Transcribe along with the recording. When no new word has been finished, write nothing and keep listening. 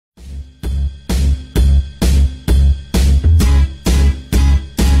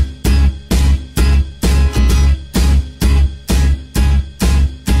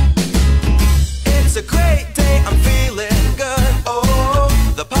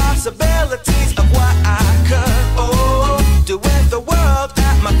possibilities of what I could, oh, do with the world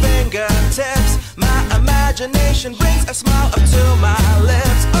at my fingertips. My imagination brings a smile up to my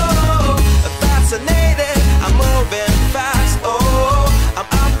lips. Oh, fascinated, I'm moving fast.